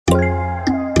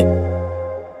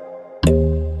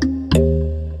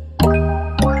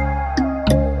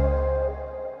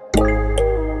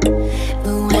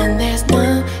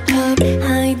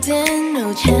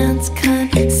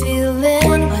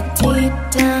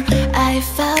I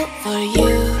felt for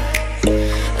you.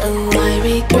 Oh, I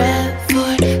regret for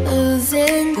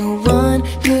losing the one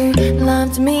who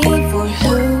loved me, for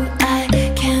who I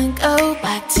can't go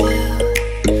back to.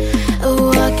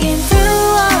 Walking through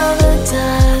all the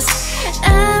dust,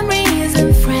 memories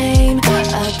and frame,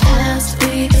 a past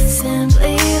we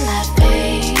simply let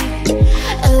fade.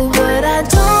 Oh, but I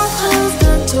don't close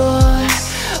the door,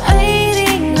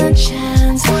 waiting a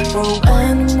chance for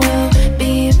when we'll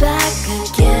be back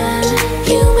again.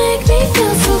 You make me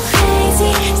feel so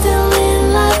crazy, still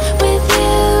in love with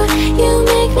you. You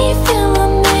make me feel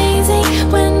amazing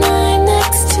when I'm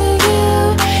next to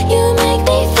you. You make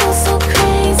me feel so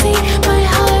crazy, my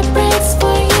heart breaks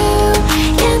for you.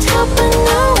 Can't help but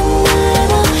know that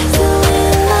I'm still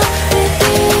in love with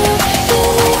you. You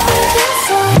make me feel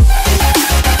so.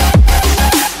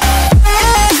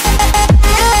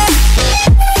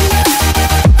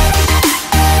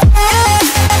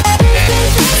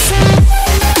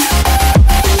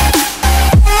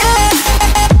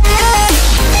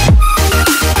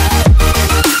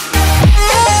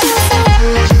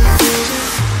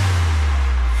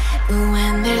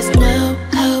 When there's no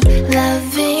hope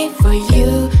loving for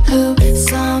you, who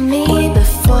saw me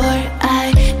before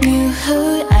I knew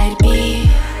who I'd be.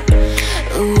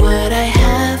 What I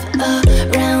have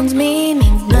around me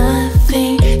means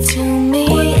nothing to me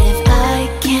if I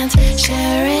can't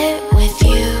share it with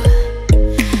you.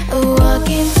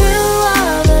 Walking through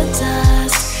all the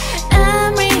dust,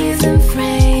 memories and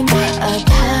frame, a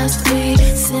past we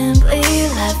simply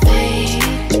let fade.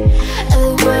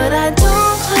 But I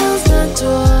don't close the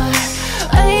door,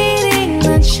 waiting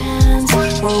the chance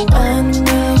for when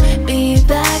we'll be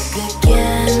back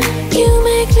again. You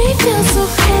make me feel so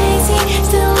crazy,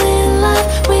 still in love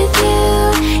with you.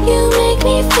 You make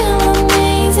me feel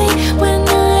amazing when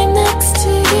I'm next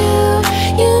to you.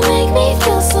 You make me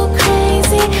feel so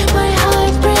crazy, my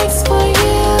heart breaks for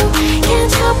you.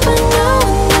 Can't help but know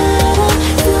that I'm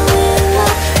still in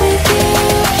love with you.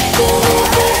 You make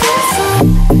me feel so.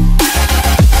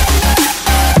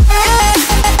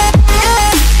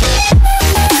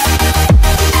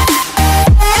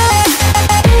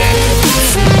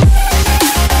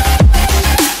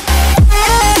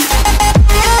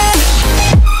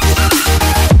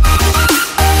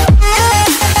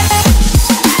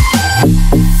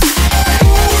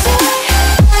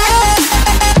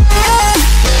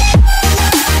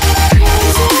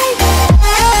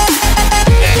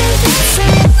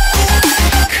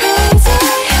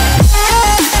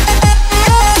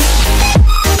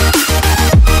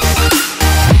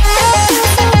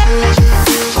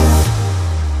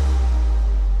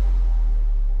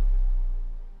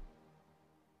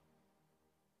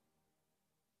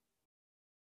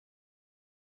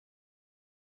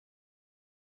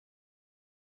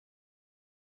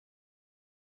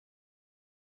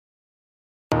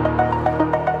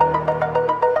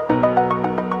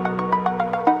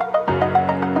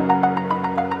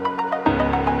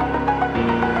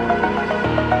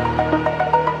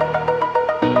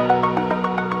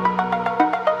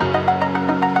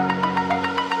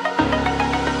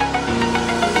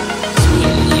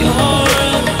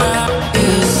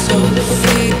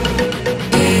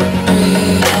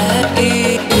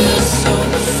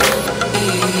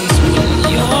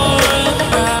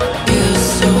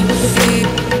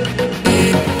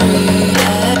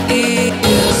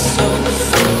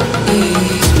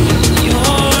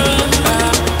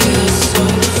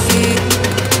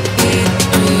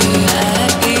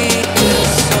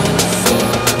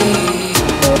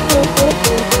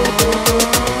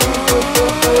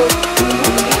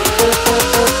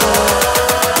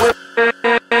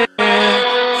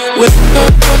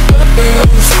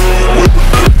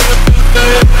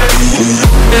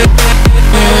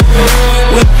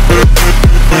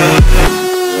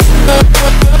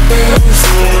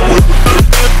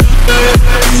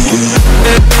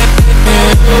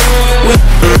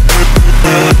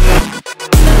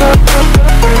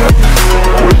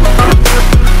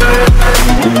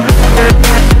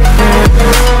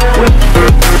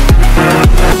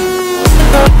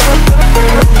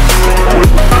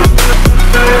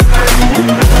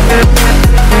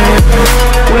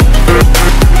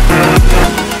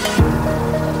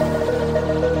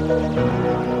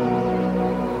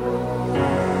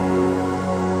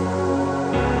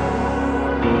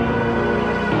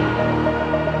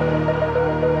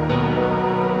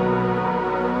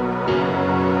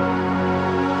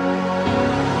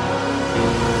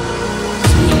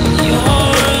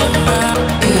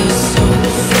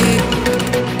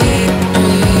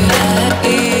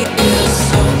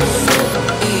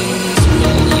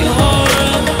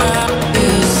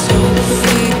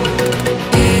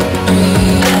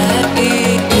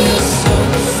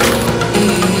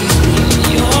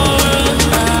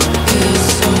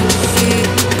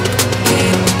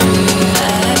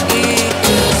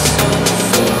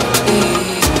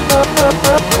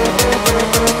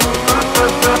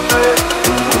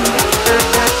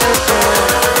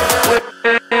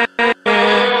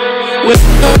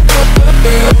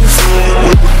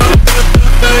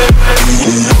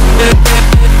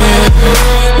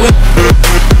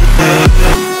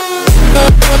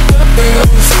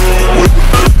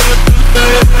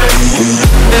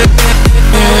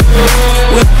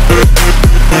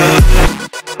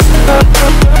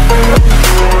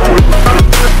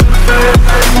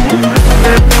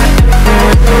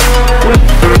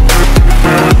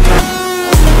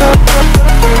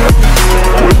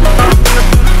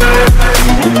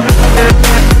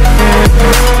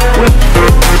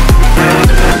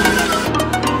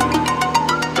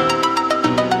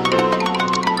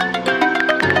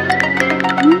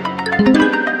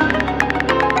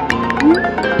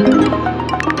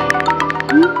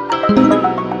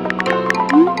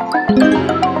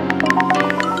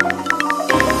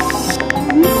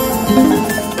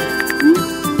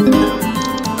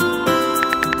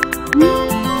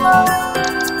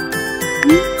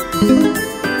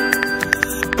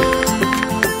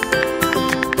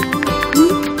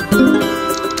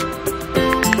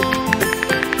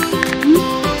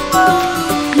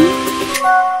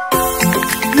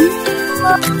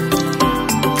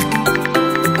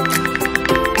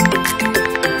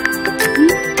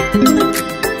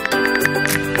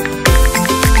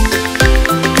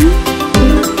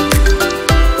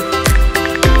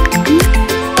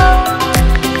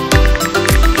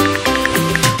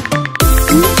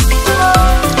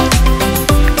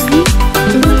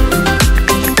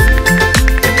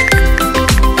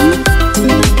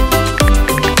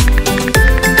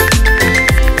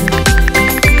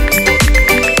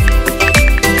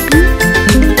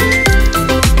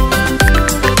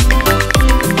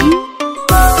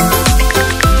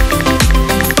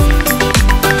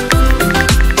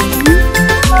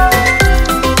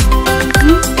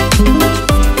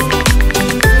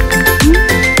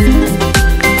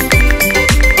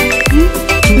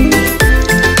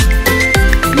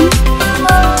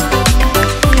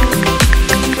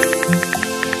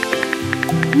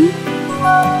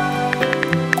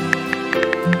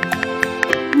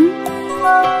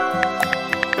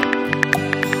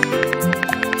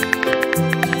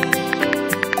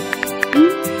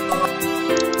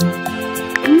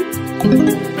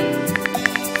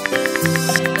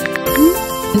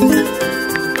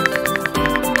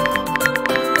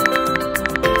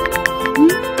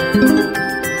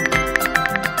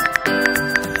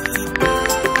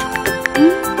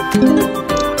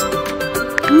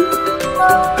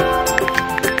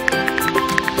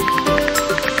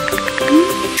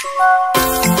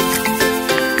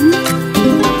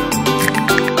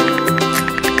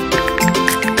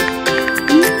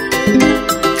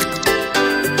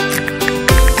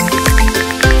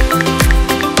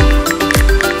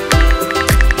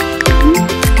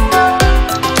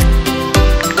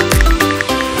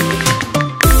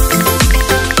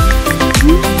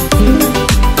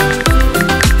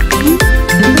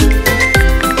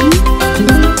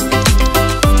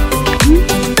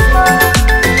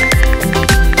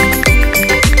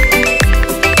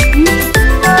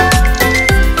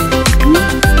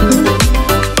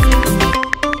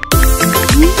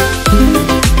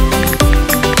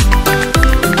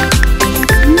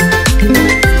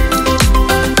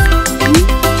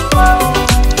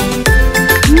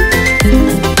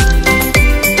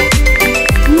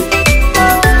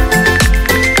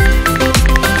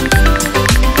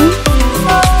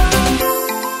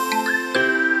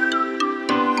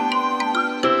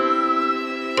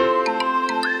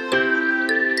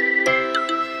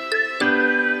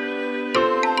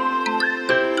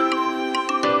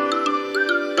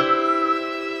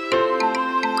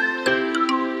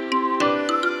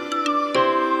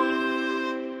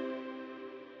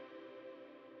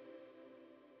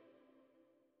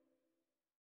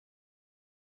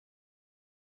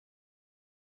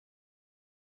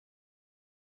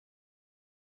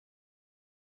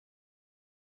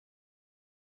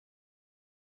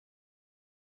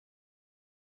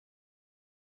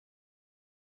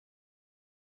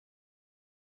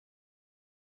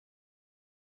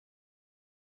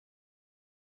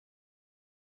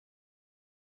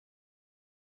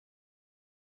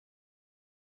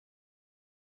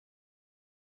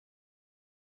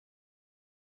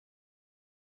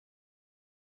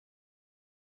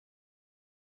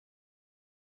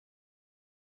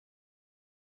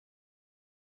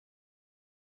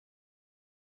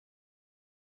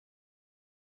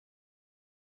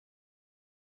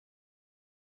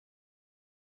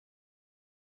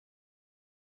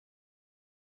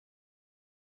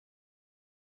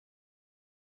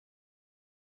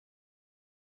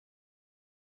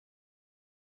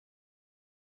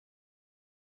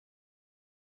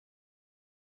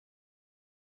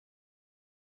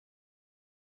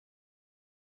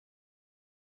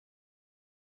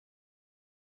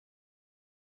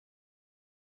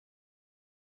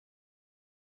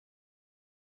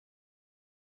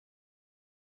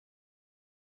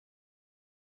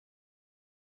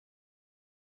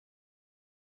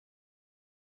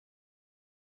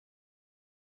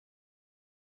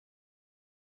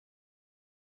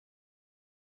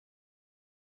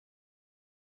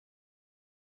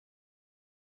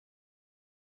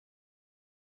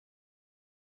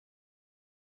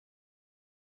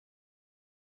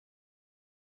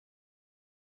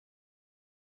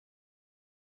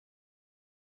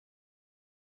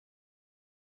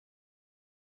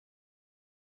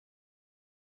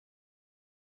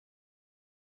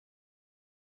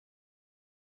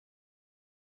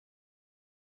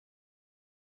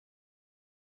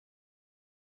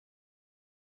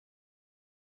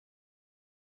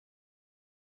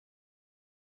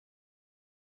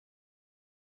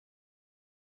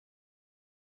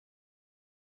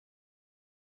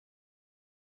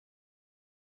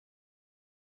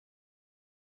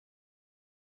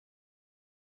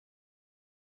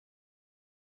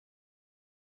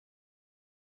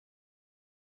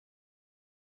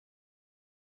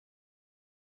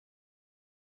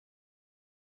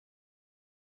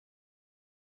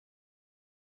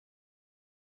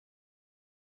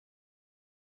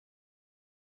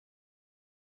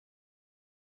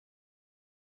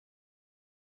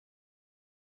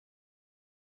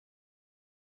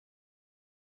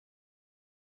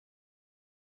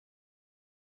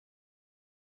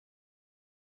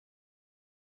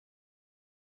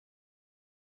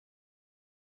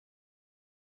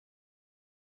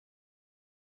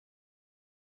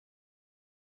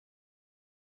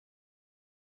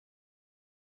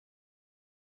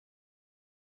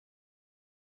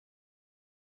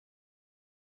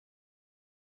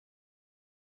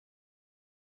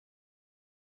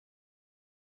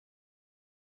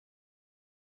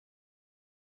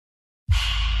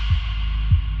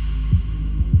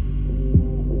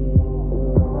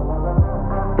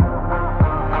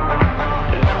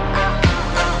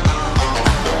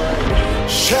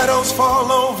 Shadows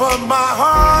fall over my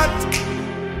heart.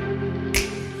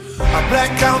 I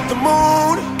black out the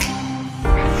moon.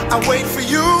 I wait for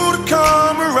you to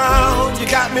come around. You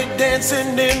got me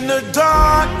dancing in the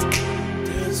dark.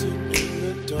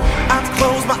 I've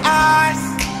closed my eyes,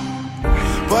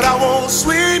 but I won't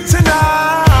sleep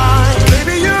tonight.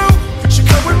 Baby, you should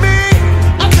come with me.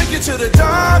 I'll take you to the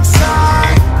dark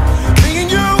side. Me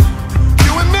and you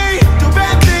and me, do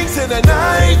bad things in the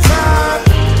nighttime.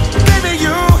 Baby,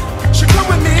 you should come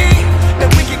with me, and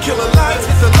we can kill the lights,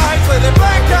 hit the lights, let it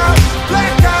black out,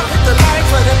 hit the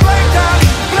lights, let it black out,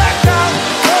 black out.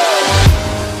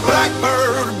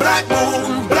 Blackbird, black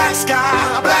moon, black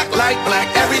sky, black light, black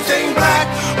everything, black,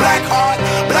 black heart,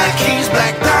 black keys,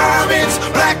 black diamonds,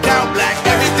 black out, black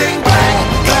everything, black,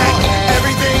 black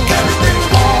everything, everything,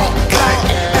 all black,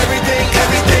 everything,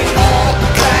 everything, all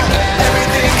black,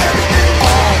 everything, everything,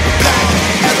 all black,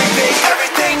 everything,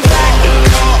 everything, black.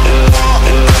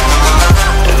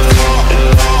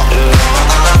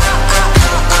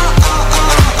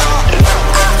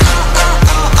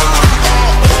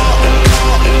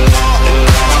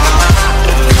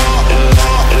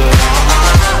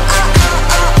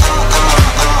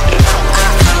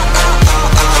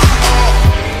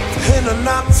 In a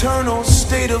nocturnal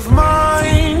state of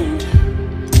mind,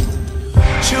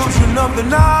 children of the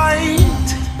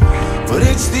night, but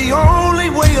it's the only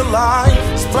way of life.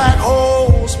 It's black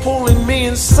holes pulling me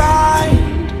inside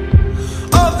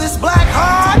of this black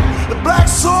heart, the black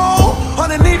soul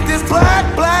underneath this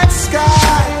black, black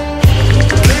sky.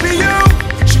 Baby, you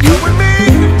should come with me.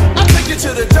 I'll take you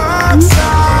to the dark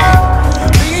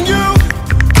side. Me and you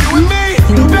and me,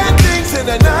 do bad things in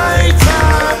the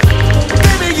nighttime.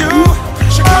 Baby, you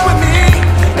should come with me,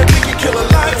 and we can kill the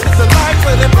lights, hit the lights,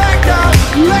 let it black out,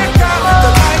 hit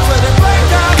the lights, let it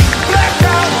black out, black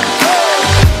out.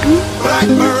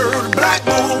 Blackbird, black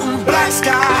moon, black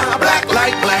sky, black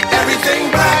light, black everything,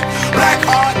 black, black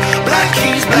heart, black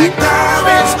keys, black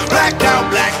diamonds, black out,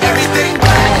 black everything,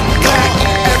 black, black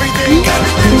everything,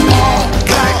 everything, all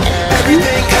black,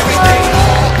 everything, everything,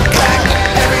 all black,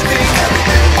 everything,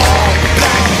 everything, all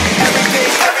black, everything,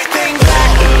 everything, black.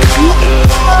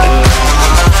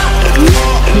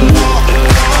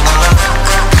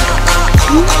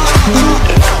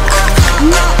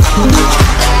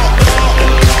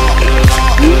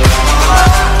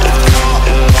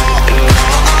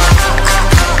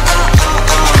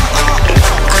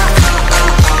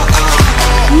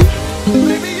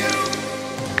 Baby, you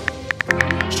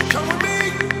should come with me.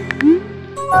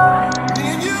 Me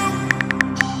and you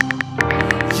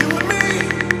and me.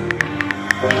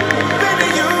 Baby,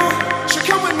 you should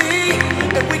come with me,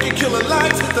 and we can kill the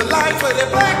lights, hit the lights, let it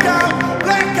black out,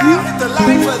 hit the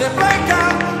lights, let it black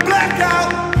out, black out.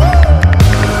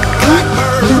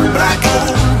 Blackbird, black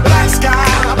moon, black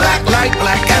sky, black light,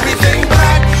 black everything,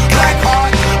 black, black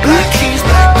heart, black keys,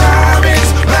 black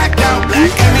diamonds, black out,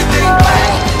 black everything,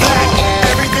 black, black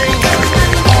everything,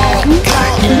 everything, all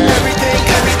black, everything,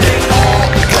 everything, all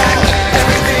black,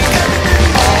 everything, everything,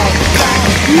 all black,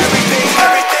 everything,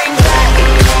 everything, black.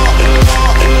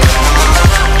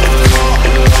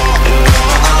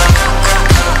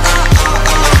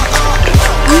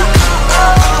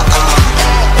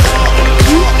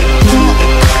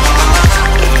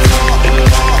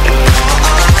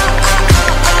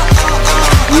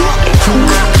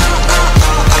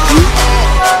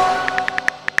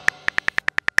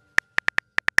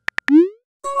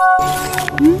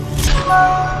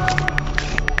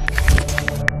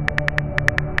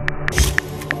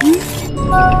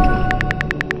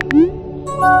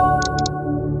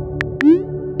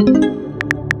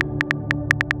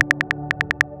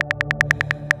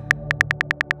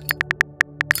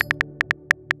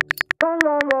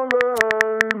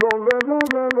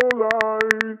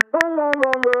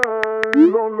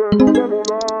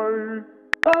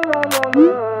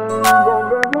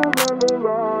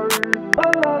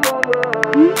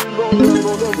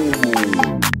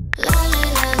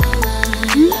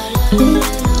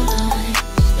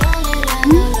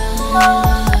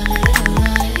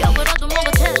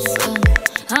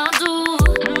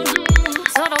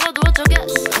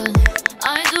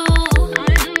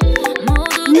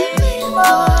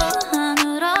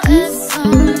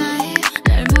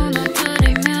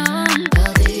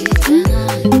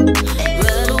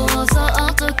 외로워서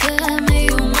어떻게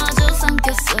미움마저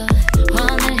삼켰어.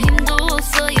 화낼 힘도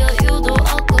없어.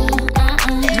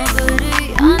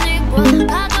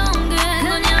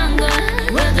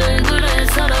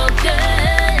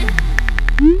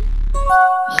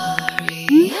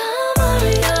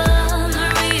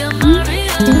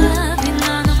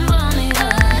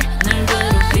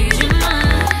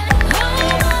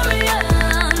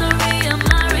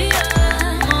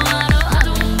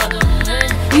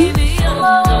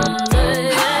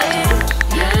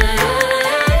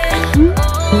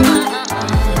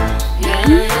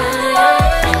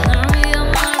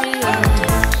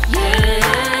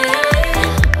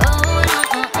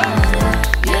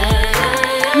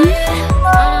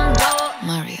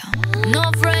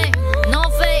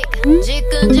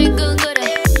 지금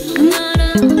그래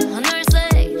오늘은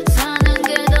하늘색 사는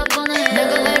게 더 뻔해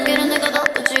내가 갈 길은 내가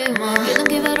바꾸지마 기는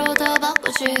기회로 다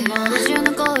바꾸지마 보지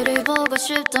않는 거리 보고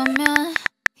싶다면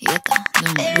얘가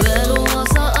너무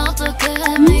외로워서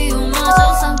어떡해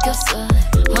미움마저 삼켰어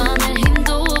화낼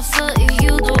힘도 없어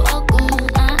이유도 없고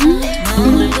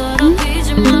마음을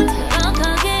더럽히지만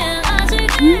그렇게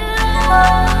아직은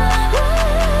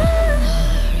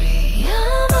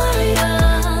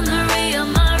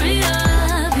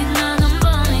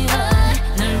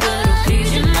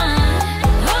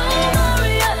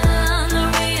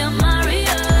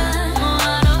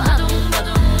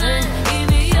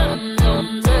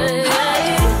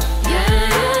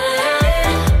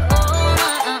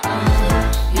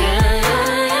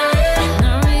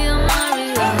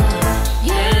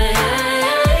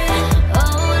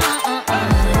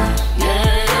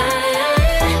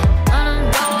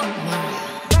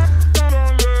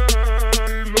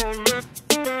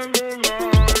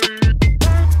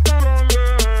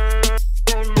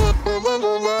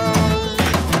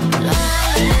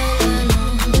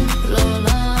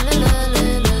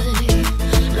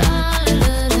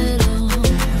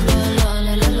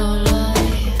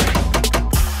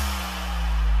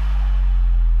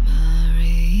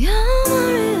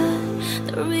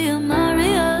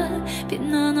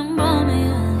빛나는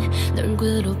밤이야 널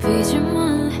괴롭히지 마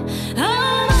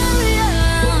마리아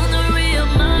널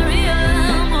위한 말이야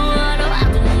뭐하러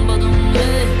아둥바둥해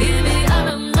이미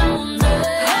아름다운데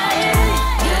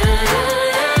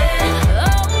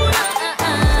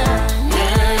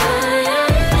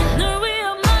널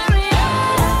위한 말이야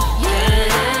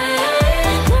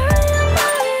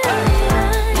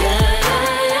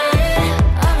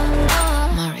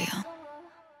마리아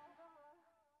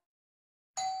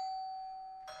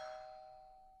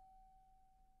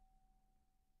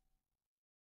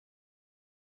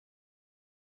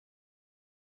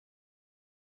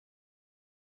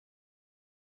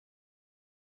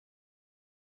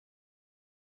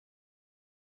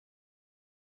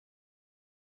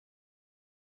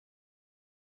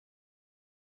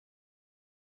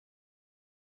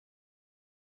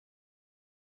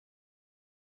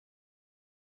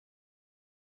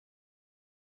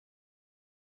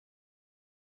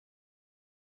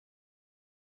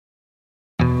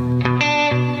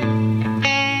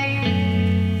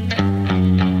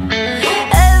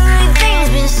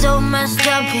messed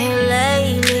up here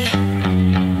lately.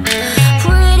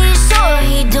 Pretty sure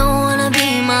he don't wanna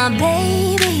be my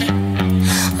baby.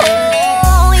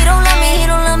 Oh, he don't love me, he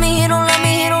don't love me, he don't love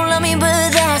me, he don't love me,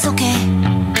 but that's okay.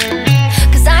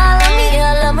 Cause I love me,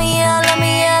 I love me, I love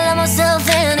me, I love myself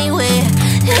anyway.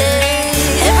 Hey,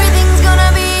 everything's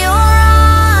gonna be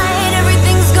alright,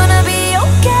 everything's gonna be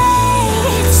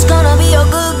okay. It's gonna be a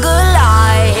good, good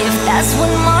life. That's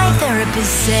what my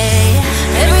therapist say.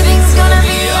 Everything's gonna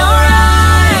be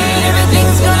alright,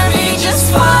 everything's gonna be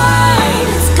just fine.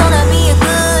 It's gonna be a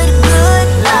good, good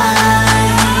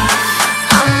life.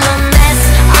 I'm a mess,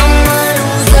 I'm a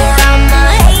loser, I'm a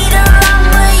hater, I'm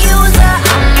a user.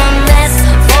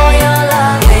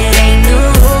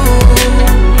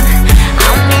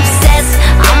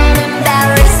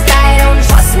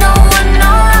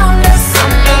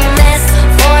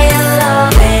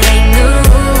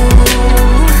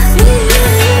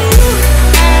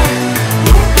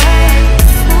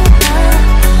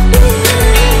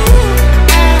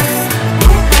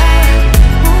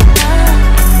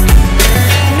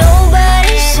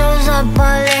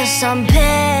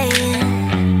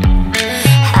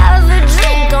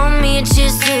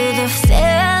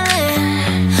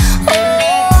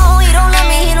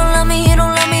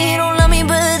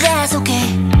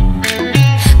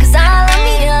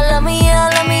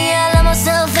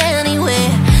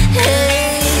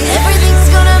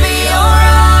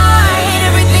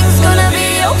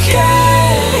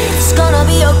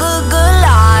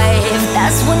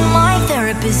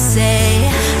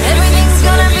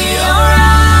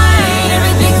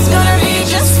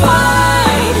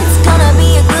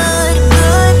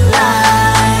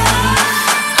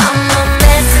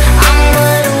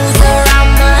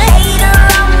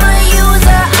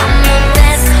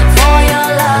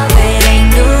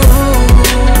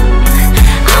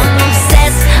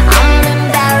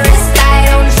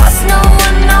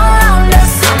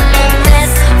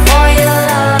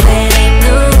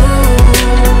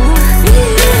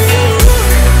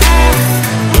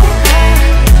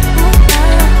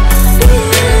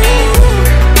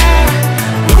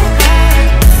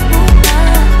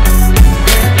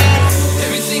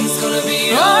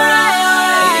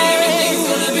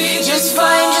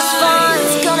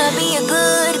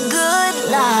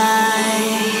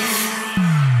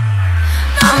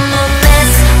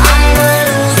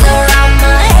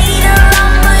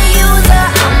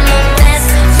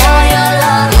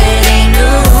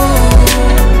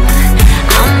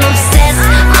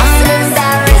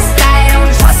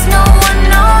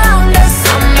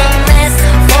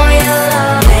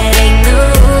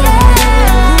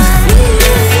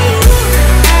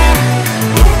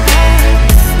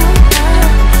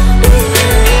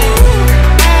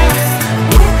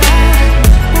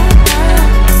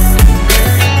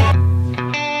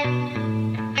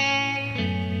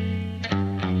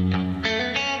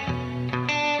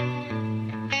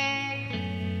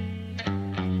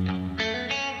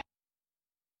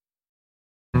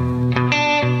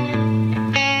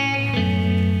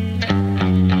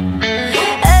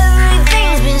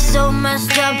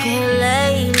 messed up here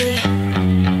lately.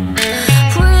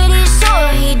 Pretty sure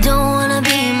he don't wanna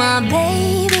be my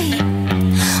baby.